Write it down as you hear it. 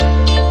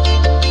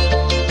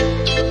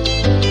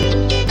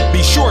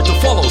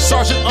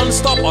Sergeant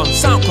Unstop on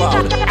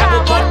SoundCloud,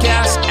 Apple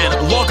Podcasts,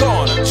 and log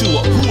on to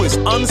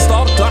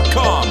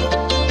whoisunstop.com.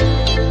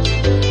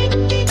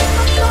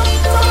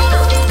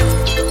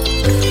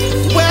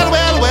 Well.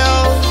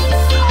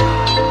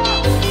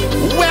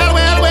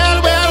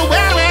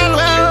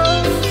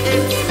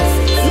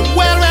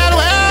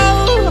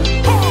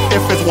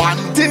 If it's one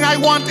thing I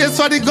want is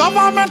for the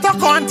government to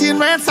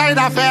continue inside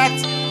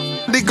effect.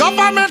 The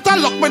government to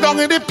lock me down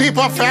in the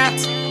people fat.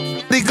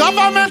 The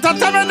government to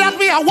tell me that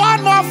we are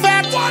one more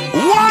fat, yeah.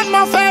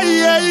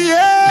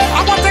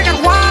 I want to get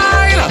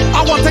wild,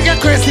 I want to get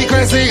crazy.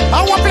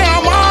 I want to play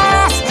a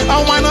mass,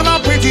 I want on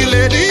a pretty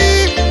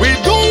lady. We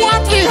do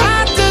what we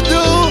had to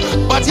do,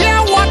 but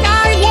yeah, what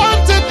I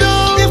want to do.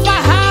 If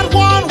I had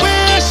one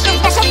wish,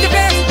 mash up the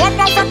place, one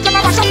more fat,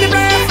 mash up the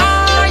place.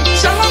 I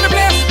shall on the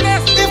place.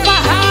 If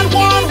I had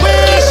one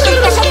wish,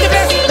 mash up the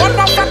place, one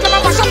more fat,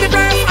 mash up the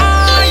place.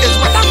 I is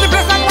what I'm the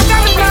place, and what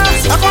I'm the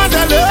place. I want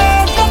to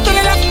live. Move to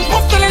the left,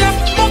 move to the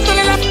left, move to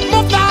the left,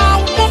 move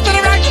down, move to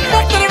the right,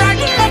 move to the right,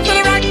 move to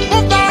the right,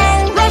 move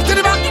down, run to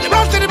the back,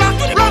 run to the back,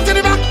 run to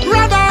the back,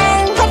 run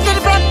down, come to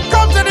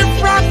the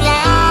front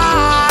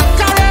line.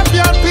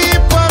 Caribbean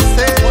people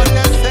say,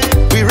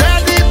 we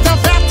ready to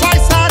fat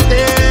twice a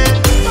day.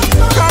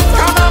 Come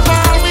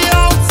carnival, we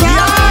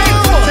outside.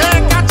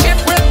 Take a chip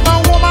with my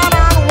woman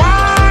and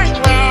wine.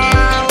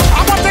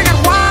 I want to get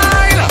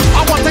wild,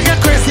 I want to get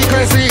crazy.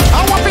 I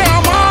want to play a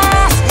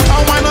mass, I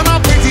want on a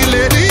pretty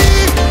lady.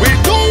 We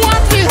do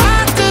what we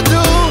had to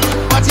do,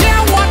 but yeah,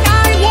 what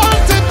I want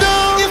to do.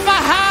 If I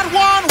had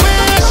one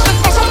wish,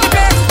 mash up the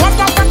place, one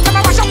more fat,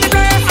 mash up the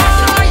place.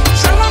 I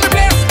shall on the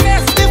place.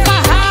 If I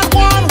had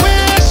one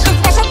wish,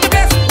 mash up the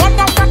place, one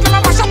more fat,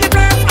 mash up the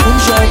place.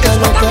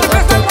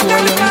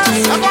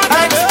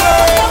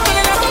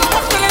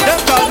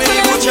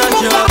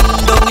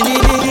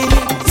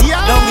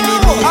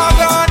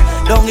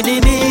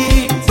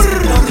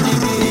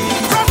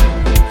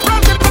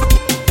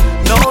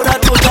 Now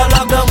that you shall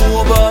have them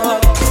over,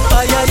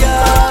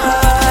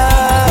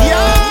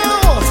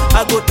 I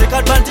go take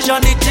advantage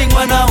on the thing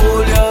when I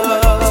hold ya.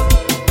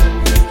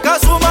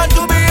 Cause woman,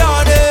 to be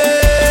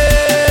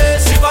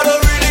honest, if I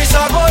don't release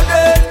a go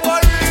dead.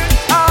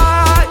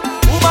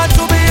 Woman,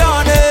 to be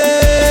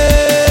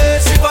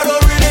honest, if I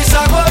don't release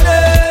a go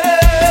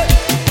dead.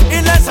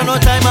 In less than no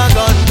time I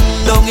gone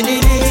down in the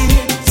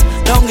knees,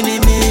 down in the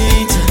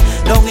meat,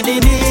 down in the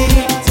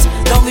knees,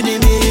 down in the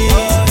meat.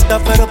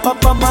 That for the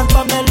papa man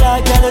for me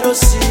like a little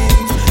seed.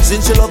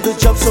 Since you love the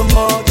job so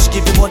much,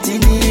 give him what he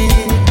need.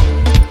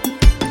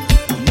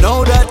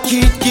 Now that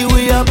kid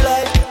we have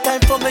life,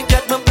 time for me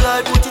get my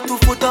blood, put your 2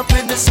 foot up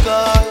in the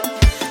sky.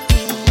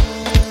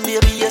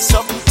 Baby, you're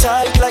something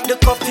tight like the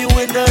coffee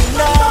in the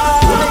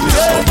night.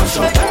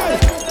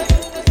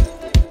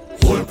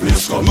 Whole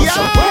place come and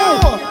shop.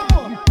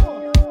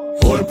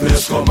 Whole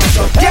place come and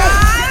shop.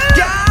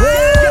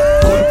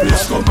 Whole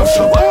place come and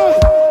shop.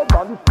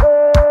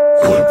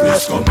 Whole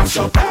place come and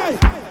shop.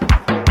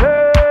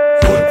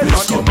 Whole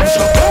place come and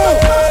shop.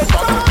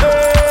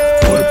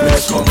 Whole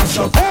place come and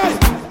shop.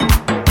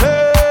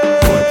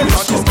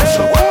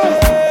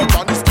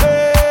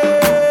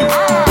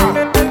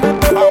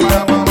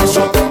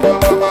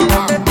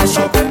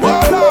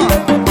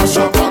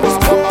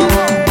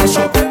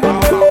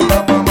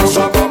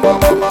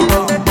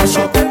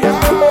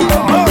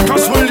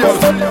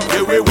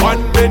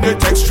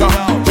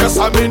 Just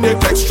a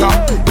minute extra.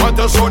 Want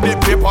to show the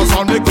papers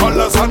on the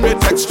colors and the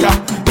texture.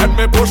 Let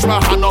me push my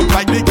hand up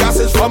like the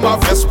gases from a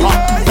Vespa.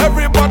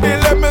 Everybody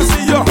let me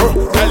see you.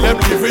 Tell them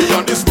leave me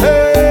on the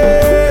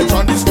stage,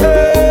 on the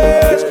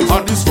stage,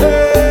 on the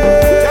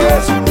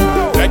stage.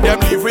 Let them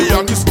leave me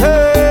on the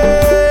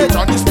stage,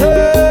 on the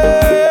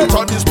stage,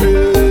 on the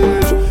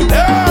stage.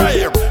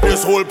 Hey,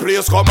 this whole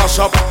place come a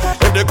shop.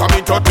 If they come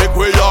in to take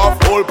way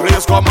off, whole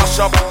place come a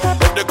shop.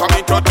 If they come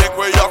in to take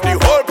way off, the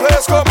whole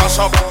place come a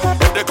shop.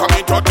 If they come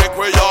in to take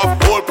way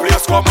off, whole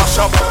place come a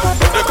shop.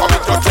 If they come in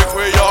to take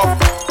way off,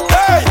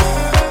 hey.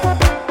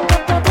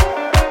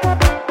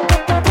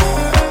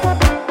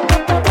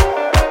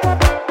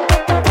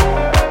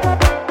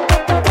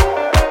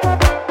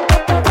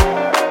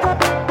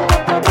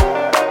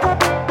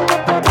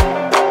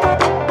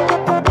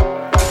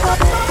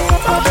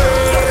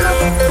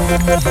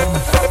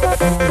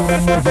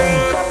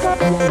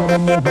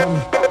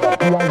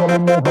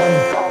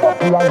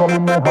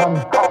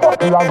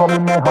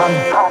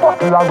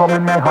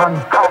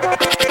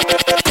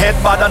 Head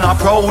bad and a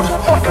proud.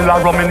 Till I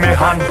rum in me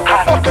hand.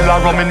 Till I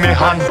rum in me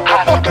hand.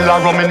 Till I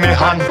rum in me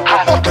hand.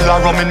 Till I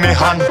rum in me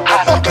hand.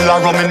 Till I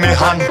rum in me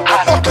hand.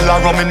 Till I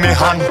rum in me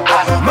hand.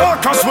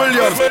 Marcus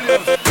Williams.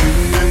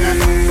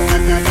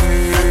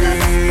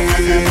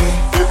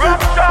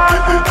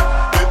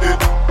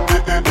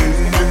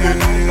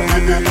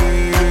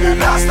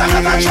 Last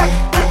time I check.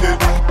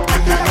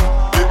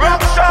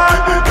 Rock shot.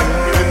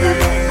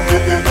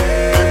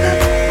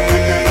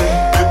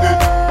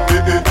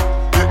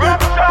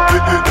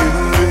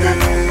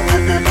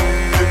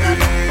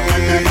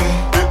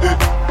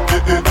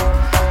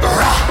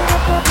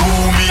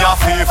 a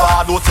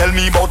favor, don't tell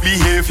me about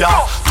behavior.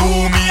 Do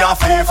me a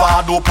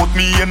favor, don't put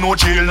me in no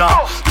jail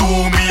now. Do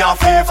me a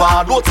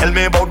favor, don't tell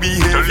me about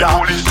behavior.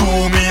 Do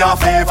me a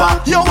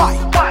favor, yo why?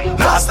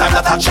 Last time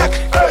that I check,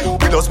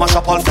 we just mash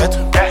up all fit.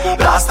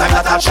 Last time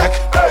that I check,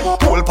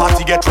 whole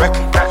party get wrecked.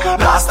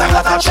 Last time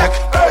that I check,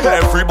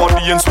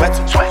 everybody in sweat.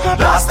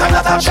 Last time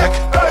that I check,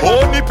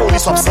 only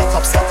police upset.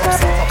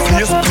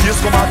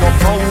 Please come out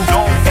of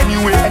now.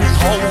 Anyway,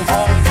 anyhow,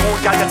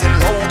 don't get getting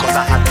low, cause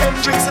I had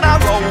 10 drinks in a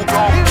row.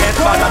 Get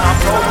bad and I'm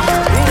proud,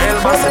 real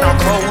mass in a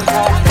crowd.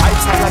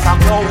 Vibes high like I'm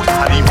loud,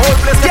 and the whole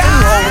place getting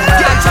low.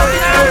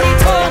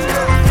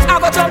 I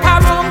go jump a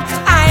room,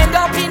 I end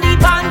up in the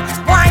band.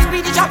 Wine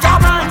with the chop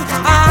man,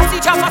 I have the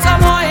chop for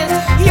some oil.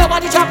 Your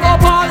body chop go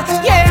ball,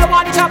 yeah, your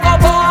body chop go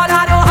ball.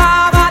 I don't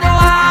have, I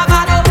don't have,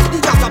 I don't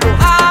have, I don't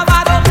have,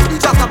 I don't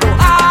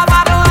have,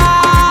 I don't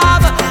have,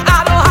 I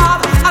don't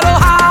have, I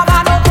don't have, I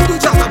don't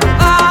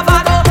have, I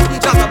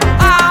don't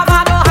have,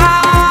 I don't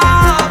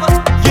have.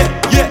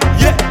 Yeah.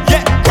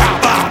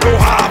 Grab I don't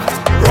have,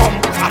 rum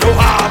I don't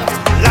have,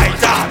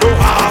 light I don't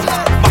have,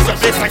 master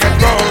place like a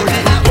girl.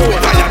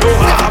 Gold I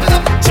don't have,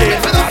 chain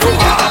I don't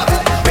have,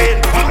 pain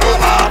I don't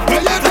have,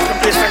 master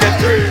place like a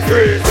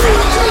three.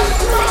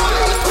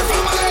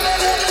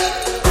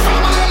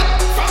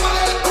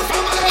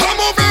 Come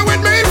over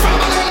with me.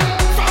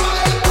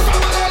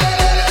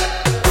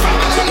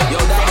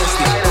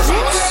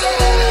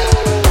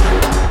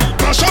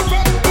 Mash up,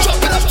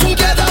 chop it up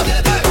together.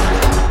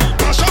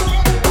 Mash up,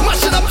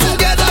 mash it up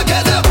together.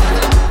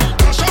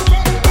 Mash up,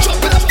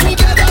 chop it up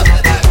together.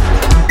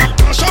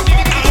 Mash up,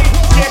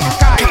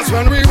 'cause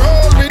when we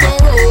roll, we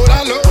don't roll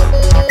alone.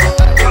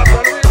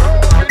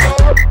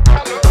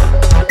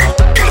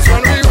 'Cause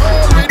when we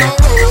roll, we don't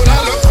roll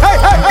alone.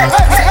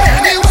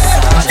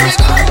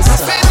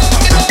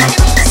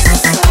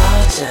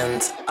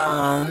 Sergeant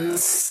on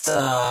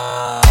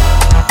star.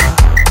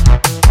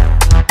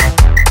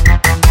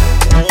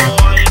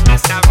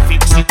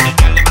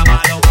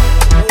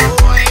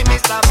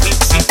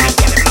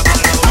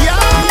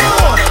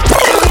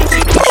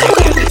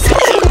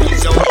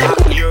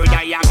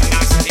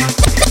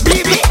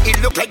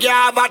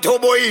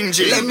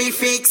 Let me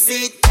fix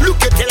it.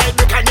 Look at it like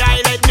brick and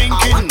I like linking.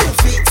 I want to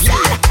fix it.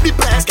 The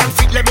players can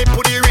fit, let me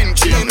put the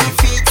wrench in. Let me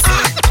fix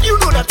it. You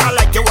know that I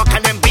like to walk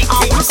on them big things.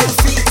 I want to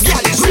fix it.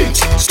 Girl is wrench.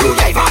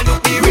 Screwdriver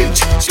look the wrench.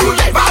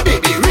 Screwdriver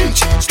baby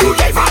wrench.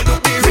 Screwdriver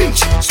look the wrench.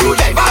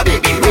 Screwdriver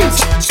baby wrench.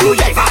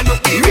 Screwdriver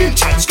look the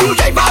wrench.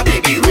 Screwdriver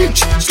baby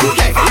wrench.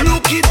 Screwdriver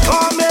look it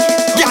coming.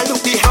 Girl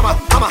look the hammer.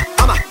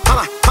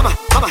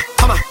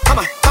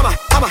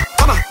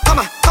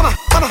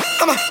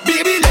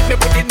 Baby let me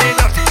put it in the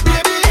lot.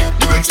 Baby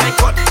the wrench like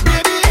what?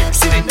 Baby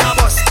sit in the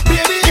bus.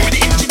 Baby give me the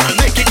engine and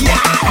make it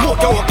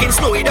motor walking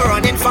slow, it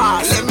running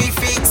fast. Let me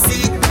fix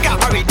it. Got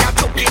worried that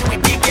talking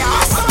with the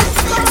gas.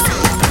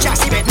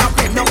 Just even not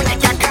bend up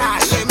like your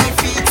cash. Let me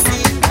fix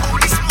it.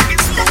 Only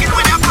smoking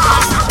when I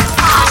pass.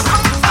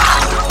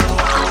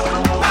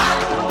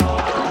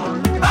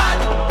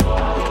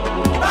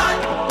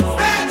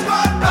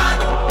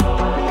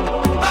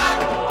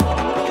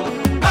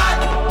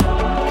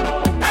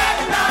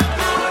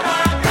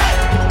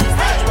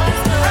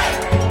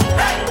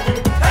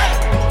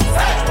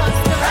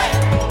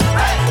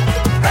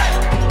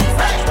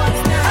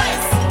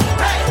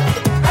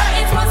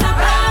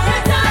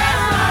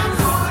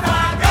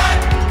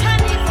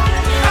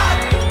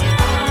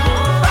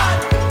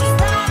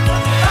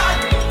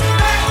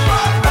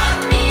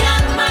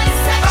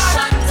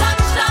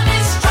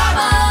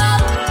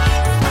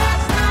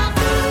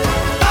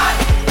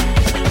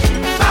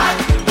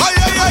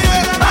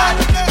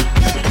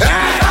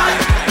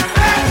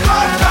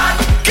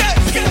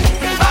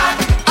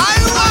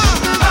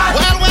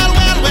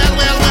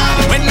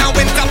 When I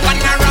went up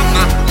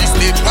Panorama, the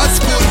stage was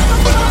full.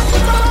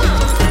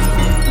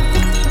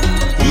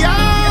 Yo,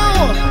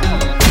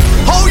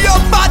 how you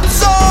bad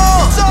so?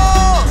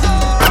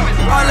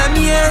 All them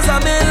years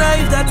of my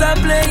life that I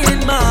play in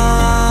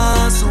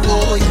mass,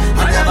 boy,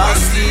 I never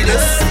see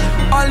this.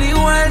 All the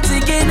world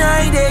thinking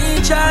I they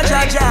in charge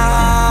of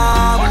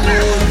job,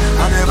 boy,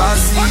 I never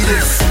see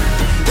this.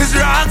 It's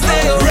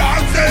Roxeo,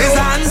 it's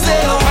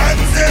Hanseo,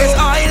 it's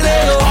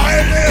Oileo,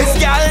 it's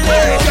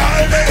Galileo,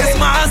 it's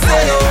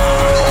Marcelo.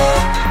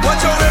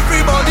 Watch out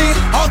everybody,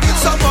 I'll get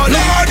somebody.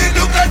 Lord, it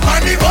look like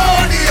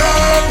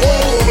pandemonium.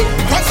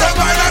 What's the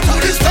matter to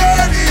the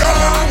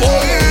stadium?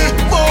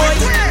 Boy,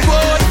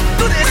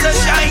 do this a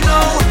shine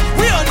now.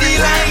 We on the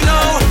line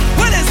now.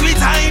 When is we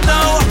time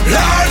now?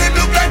 Lord, it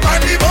look like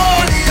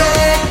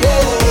pandemonium.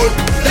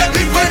 Let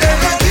me put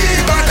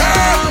everything back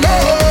down.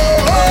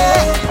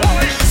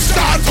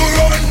 Start to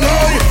run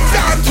now.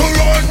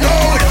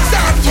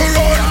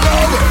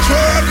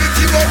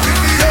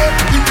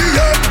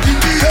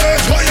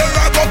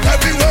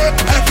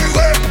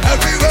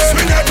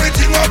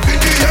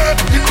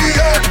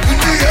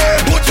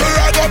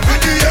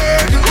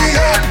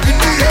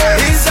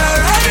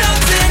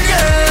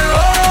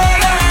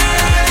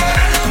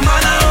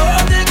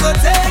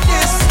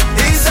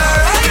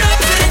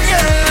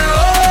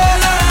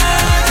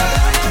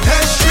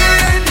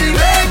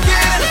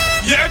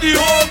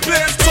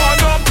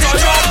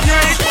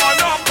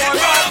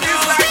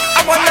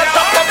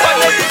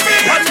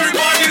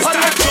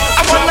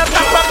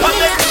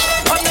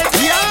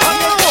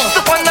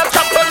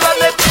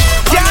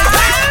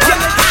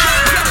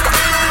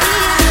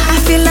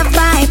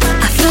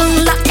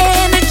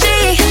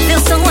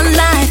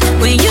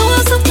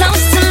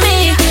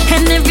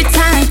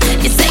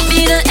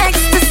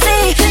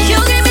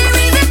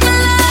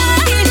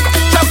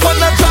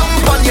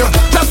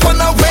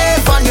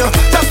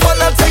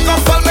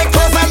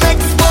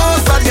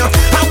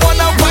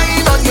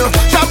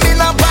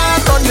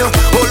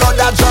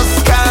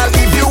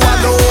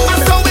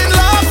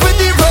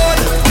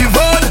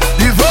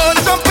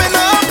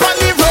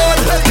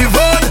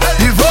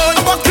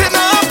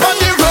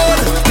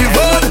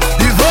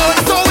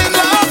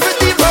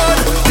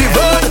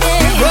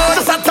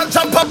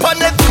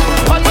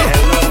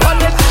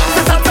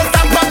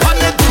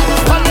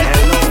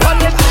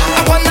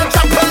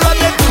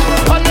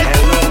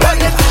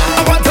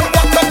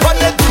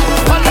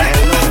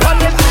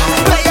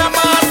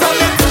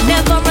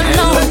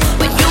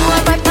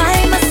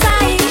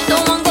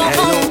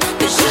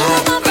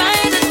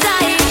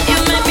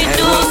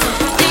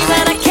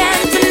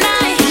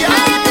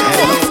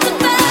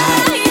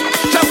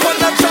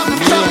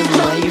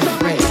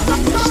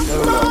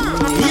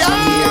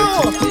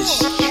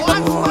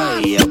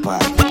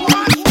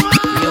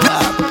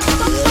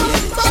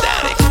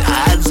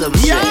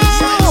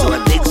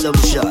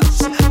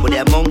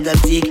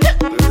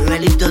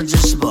 really touch the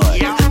spot.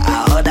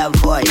 I heard a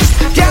voice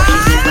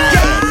talking in my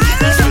head.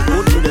 He said,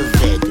 go to the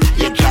vet,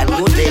 you can't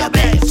go to your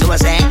bed. So I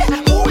said,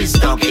 who is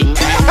talking?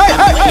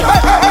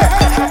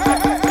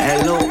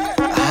 Hello,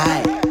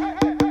 hi.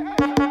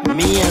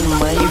 Me and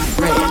my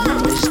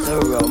friend,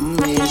 Mr. Rum,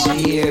 is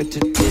here to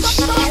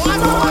destroy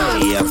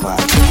your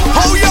party.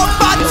 How your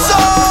bad so?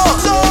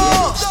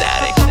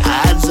 Static.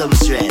 I had some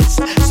stress,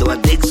 so I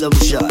take some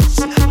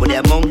shots. But the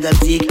amount I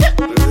take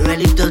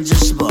really touch the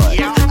spot.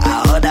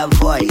 I heard a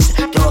voice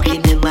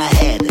talking in my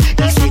head.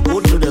 He said, go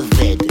to the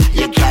vet,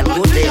 you can't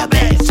go to your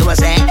bed. So I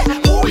said,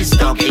 who is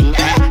talking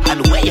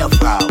and where you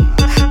from?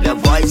 The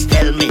voice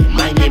tell me,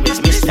 my name is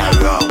Mr.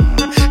 Rum.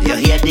 You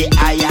hear the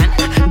iron?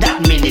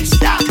 That mean it's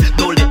stop.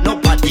 Don't let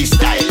nobody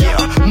style you.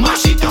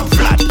 Mash it up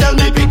flat, tell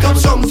me pick up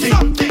something.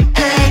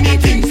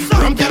 Anything,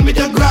 Rum tell me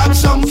to grab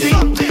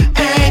something.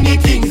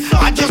 Anything,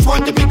 I just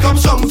want to pick up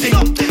something.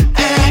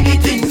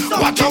 Anything,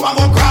 watch how I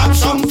go grab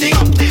something.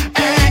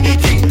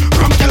 Anything,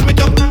 Rum tell me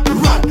to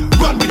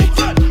run with it.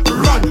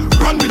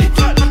 Run with it.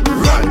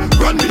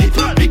 Run with it.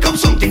 Pick up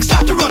something,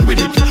 start to run with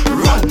it.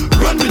 Run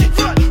with it.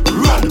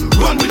 Run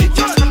with it.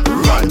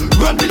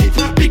 Run with it.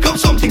 Pick up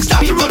something,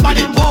 start to run with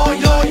it. Boy,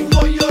 yo,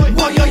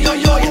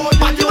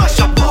 party mash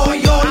up, boy,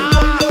 yo,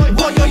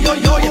 party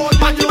mash up, boy,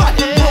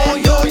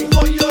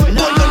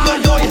 yo,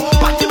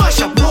 party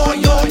mash up, boy,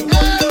 yo.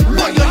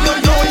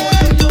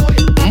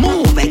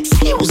 Move,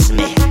 excuse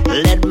me,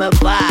 let me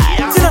by.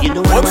 You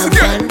know what I'm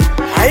saying?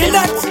 I ain't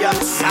not.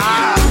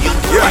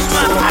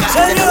 I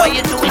tell you what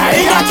you doing. I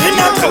ain't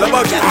not. Tell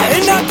about you. I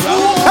ain't not.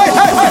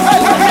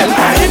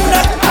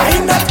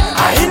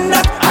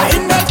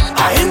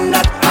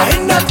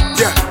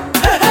 Yeah.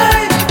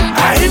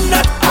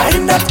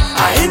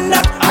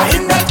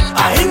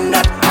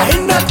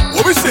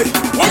 What we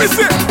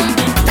say?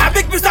 That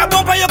big Mr.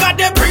 Bumper, you got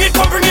them, bring it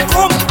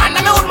home. And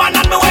I'm my old man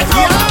and my white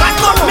rum. That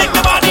don't make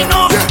the body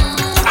numb.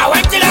 I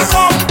wait till I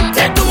come,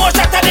 take 2 more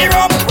shots of the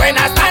rum. When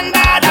I stand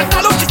there, that's the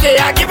look she say,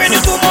 I giving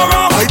you 2 more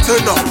rum. I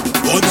turn up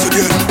once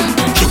again.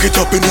 Look it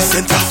up in the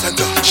center.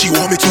 She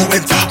want me to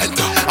enter.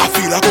 I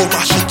feel like go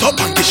mash it up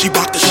and get she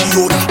back to she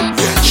owner.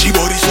 She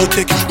body so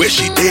thick, where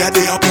she there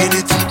up in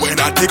it. When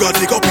I dig up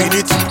in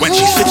it. When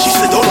she sit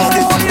down on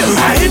it.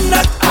 I ain't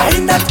not.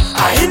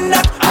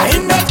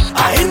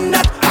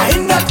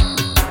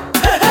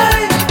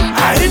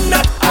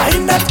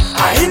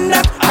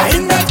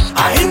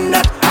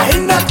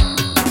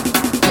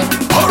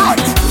 Alright,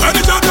 when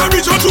the time to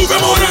reach out to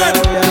them on it. I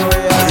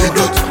ain't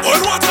not.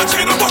 All water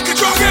chain a bucket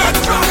dragon.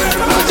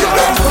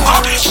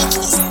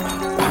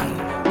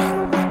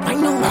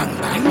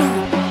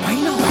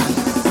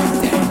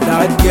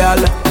 That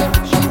girl,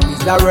 she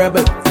is a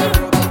rebel.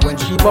 When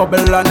she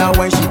bubble and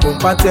when she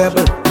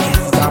comfortable.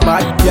 She's a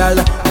bad girl,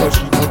 but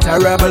she not a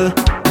rebel.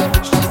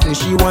 She say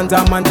she want a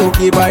man to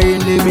keep her in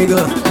the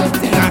middle.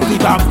 Then I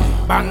keep her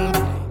bang,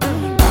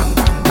 bang,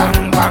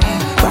 bang, bang,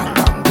 bang,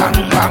 bang,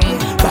 bang,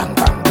 bang, bang,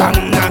 bang, bang.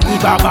 I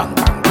keep her bang,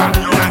 bang,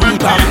 bang, I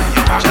keep her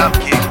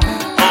bang.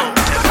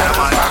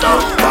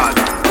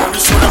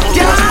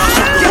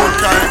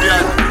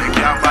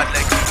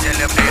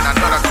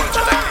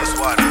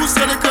 Who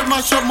said they could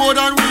mash up more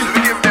than we?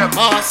 Give them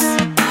Mass.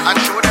 and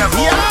show them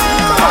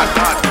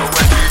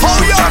How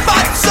your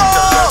bad so?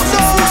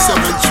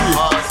 473.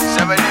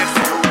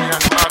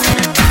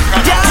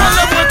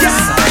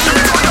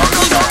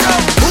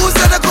 Who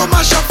said they could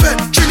mash up it?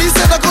 Trini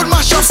said they could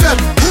mash up it.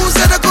 Who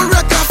said they could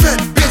wreck off it?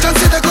 Peyton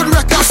said they could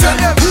wreck off it.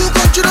 Who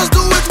country does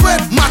do it well?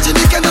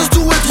 Martinique can just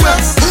do it well.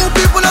 Who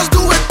people does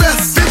do it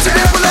best? 50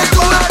 people does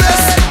do it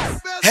best.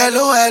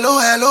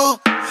 Hello.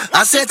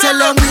 I said tell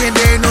them we ain't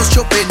there no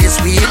shopping this.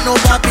 We ain't no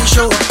papi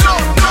show.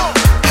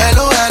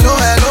 Hello.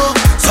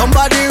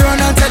 Somebody run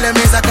and tell them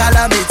it's a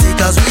calamity.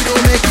 Cause we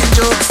don't making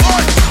jokes.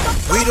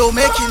 We don't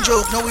making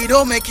joke, no we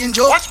don't making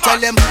joke. Tell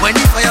them when the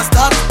fire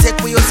start, take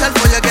for yourself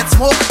or you get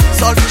smoke.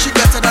 Saltfish is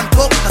better than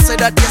coke. I say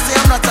that yes,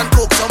 I'm not on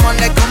coke. Someone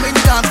like come in the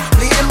dance,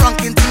 playing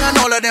ranking thing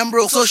and all of them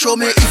broke. So show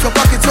me if your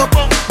pockets up,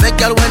 make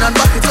girl win and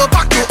back it up.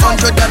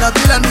 $200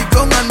 bill and we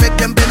ground and make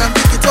them bend and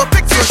pick it up.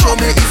 So show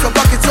me if your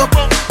pockets up,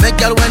 make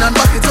girl win and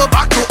back it up.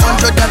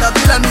 $200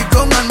 bill and we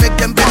ground and make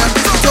them bend and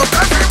pick it up.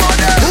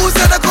 Who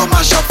said I go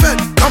mash up it?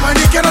 Come on,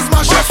 you can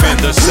mash up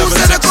it. Who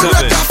said I go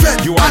wreck off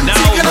it? You are now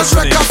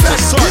listening to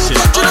Sergeant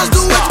Country does do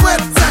it well,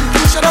 St.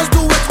 Lucia does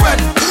do it well.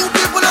 Two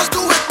people does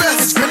do it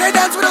best. When they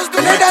dance with us,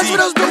 when they dance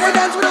with us, when they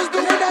dance with us,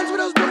 when they dance with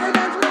us, when they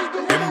dance with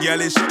us. Them girl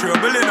is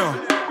trouble, you know.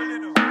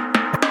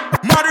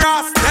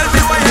 Madras, tell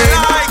me what you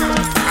like.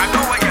 I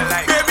know what you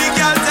like. Baby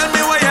girl, tell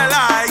me what you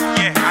like.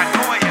 Yeah, I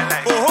know what you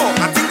like. Oh,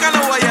 I think I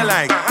know what you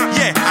like.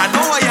 Yeah, I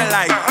know what you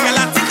like. Girl,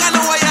 I think I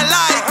know what you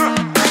like.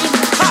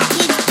 Ha,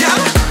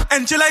 girl,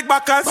 and you like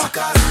Bacchus,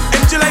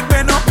 and you like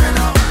Beno,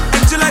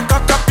 and you like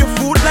cock up your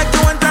food like you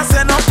want to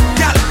send up.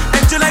 Girl,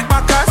 and you like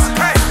Bacchus,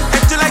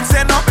 and you like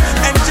Zen up,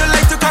 and you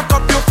like to cock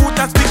up your food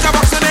and speak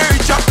about so they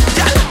reach up.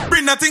 Girl,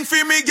 bring nothing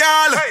for me,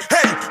 girl.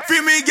 Hey,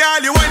 for me, girl,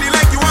 you want it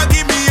like you want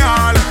give me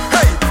all.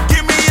 Hey,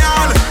 give me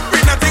all.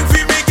 Bring nothing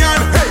for me,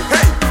 girl.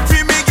 Hey,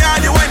 for me, girl,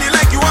 you want it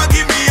like you want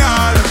give me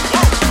all.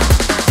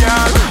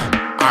 Girl,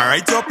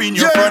 right up in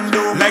your front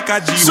door like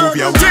a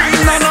Jehovah.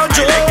 I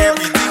like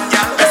everything,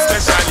 yeah,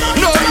 especially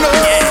no.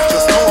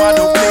 Just know I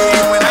don't play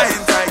when I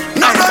enter.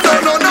 No.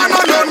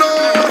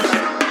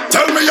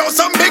 Tell me how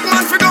some big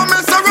man figure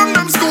mess around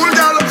them school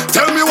gal.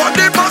 Tell me what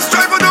the bus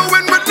driver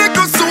doing with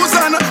little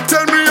Susan.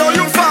 Tell me how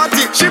you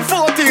 40, she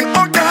 14.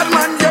 Oh God,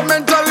 man, you're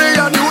mentally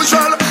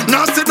unusual.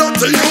 Nasty,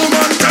 dirty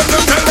human. Tell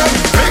them,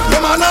 big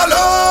woman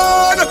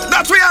alone.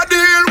 That we are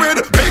deal with.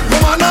 Big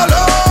woman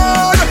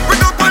alone.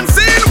 Bring up and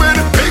scene with.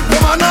 Big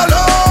woman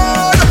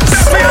alone.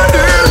 That we are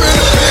deal with.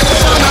 Big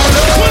woman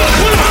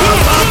alone.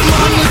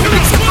 Man,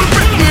 big school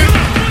Britney.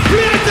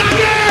 Play it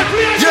again.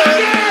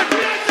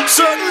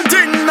 Certain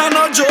thing not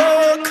no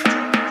joke.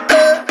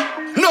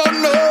 No.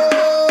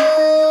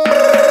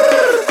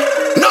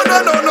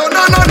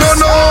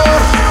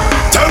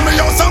 Tell me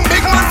how some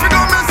big man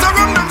figure mess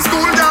around them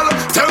school gal.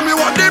 Tell me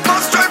what the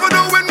bus driver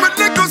doing with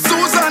little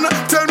Susan.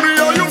 Tell me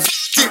how you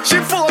she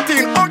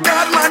 14. Oh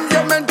God, man,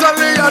 you're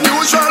mentally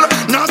unusual.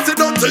 Nasty,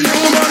 dirty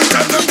human.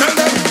 Tell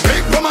them,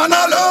 big woman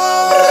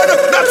alone.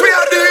 That we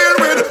are deal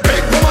with.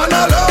 Big woman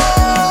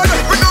alone.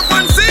 Bring up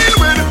and scene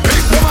with.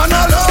 Big woman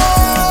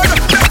alone.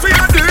 That we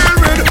are deal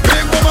with.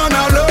 Big woman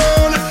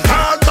alone.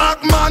 Hard back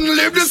man,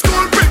 leave the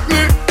school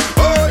picnic.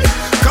 Oh,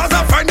 cause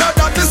I find out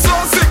that is so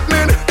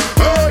sickening.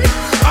 Oh,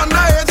 and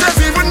the age is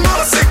even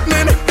more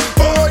sickening.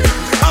 Oh,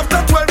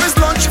 after 12 is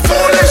lunch,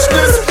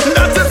 foolishness.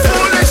 That is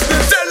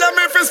foolishness. Tell them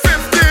if it's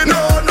 15. No.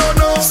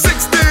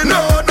 16. No.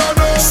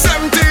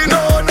 17.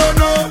 No.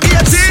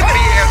 18.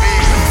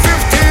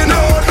 15. No.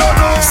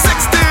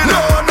 16. No.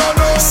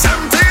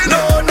 17.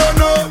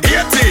 No.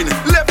 18.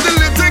 Left the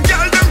little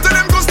girl them to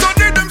them go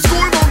study them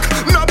school book.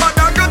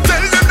 Nobody can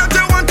tell them that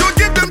you want to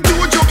give them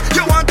two joke.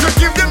 You want to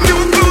give them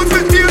new clothes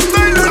with your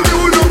style and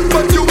new look,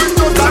 but you is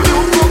just a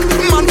new cook.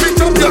 Man,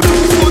 pick up your 2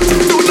 foot.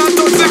 Do not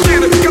touch the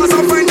kid, cause I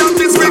find out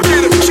it's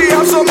wicked. She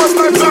have so much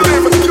time to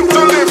live. You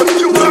to live.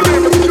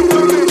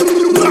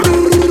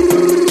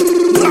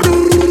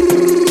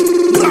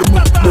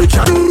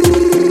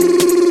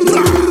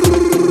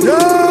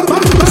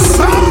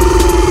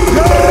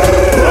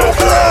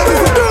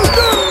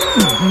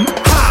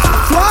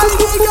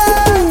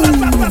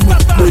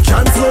 They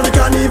cancel the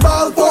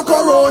carnival for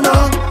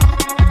Corona.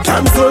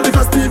 Cancel the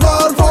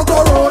festival for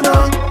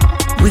Corona.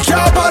 We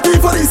can't party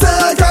for the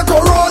sake of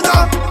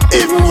Corona.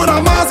 Even with a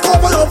mask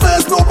over your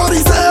face,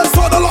 nobody says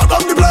for the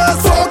lockdown the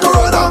place for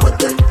Corona.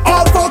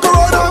 All for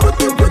Corona.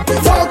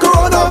 For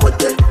Corona.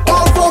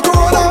 All for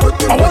Corona.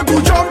 I want to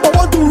jump, I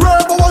want to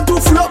rave, I want to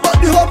flip, but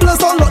the whole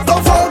place on lockdown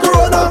for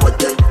Corona.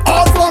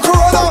 All for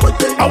Corona.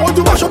 I want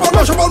to mash up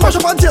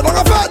and tear like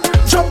a fat.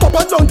 Jump up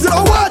and down till I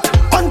wet,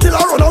 until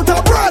I run out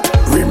of breath.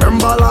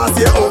 Remember last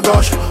year, oh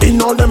gosh,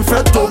 in all them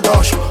fed, oh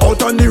gosh,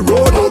 out on the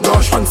road, oh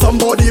gosh, on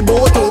somebody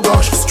boat, oh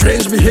gosh,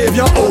 strange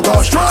behavior, oh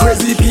gosh,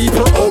 crazy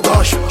people, oh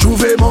gosh,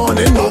 Juve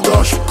morning, oh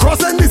gosh,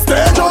 crossing the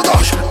stage, oh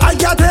gosh, I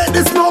can't take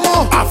this no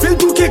more. I feel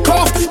to kick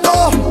off the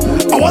door.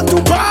 I want to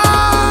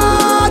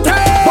party.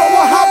 But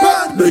what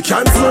happened? They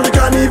cancel the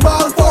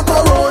carnival for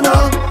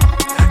Corona.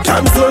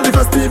 Cancel the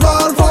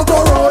festival for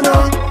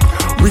Corona.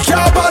 We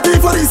can't party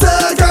for the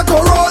sake of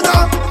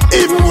Corona.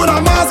 Even with a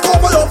mask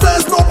over your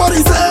face, nobody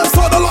says